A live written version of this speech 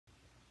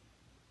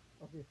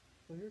Okay,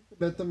 so here's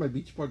Samantha, my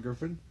beach ball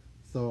girlfriend.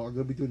 So I'm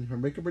gonna be doing her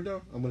makeup right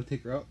now. I'm gonna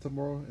take her out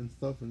tomorrow and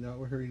stuff, and out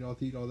with her, to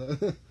eat all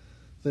that.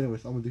 So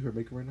anyways, I'm gonna do her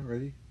makeup right now.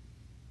 Ready?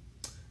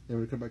 Then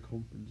we're gonna come back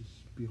home and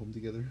just be home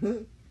together.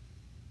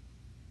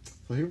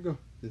 So here we go.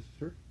 This is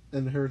her,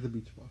 and here's the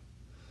beach ball.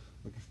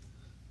 Okay.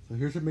 So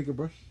here's her makeup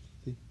brush.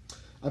 See,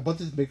 I bought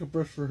this makeup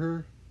brush for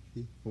her.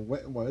 See, from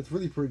Wet n Wild. It's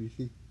really pretty.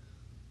 See.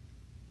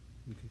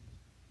 Okay.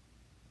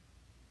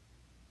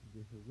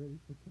 Get her ready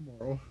for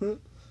tomorrow.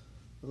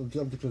 I'm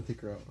just gonna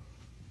take her out.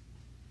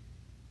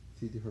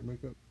 See, do her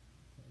makeup.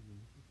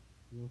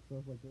 Little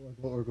stuff like that,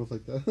 or goes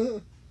like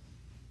that.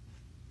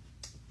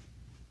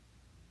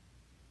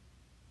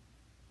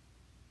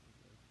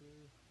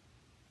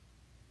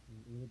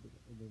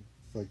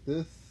 It's like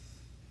this.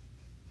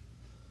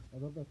 I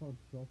love that song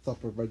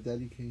Showstopper by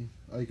Daddy Kane.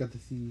 I got to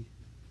see.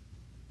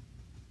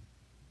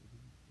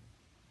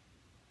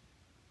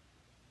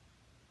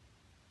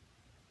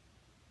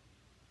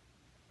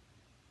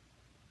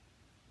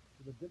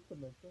 The dip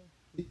Samantha.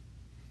 Okay,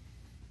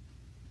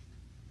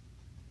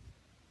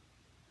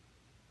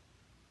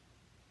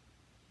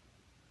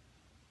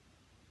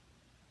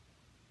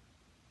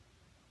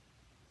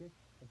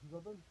 she's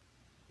all done.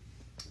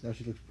 Now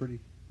she looks pretty.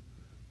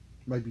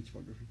 My beach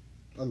photography.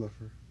 I love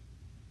her.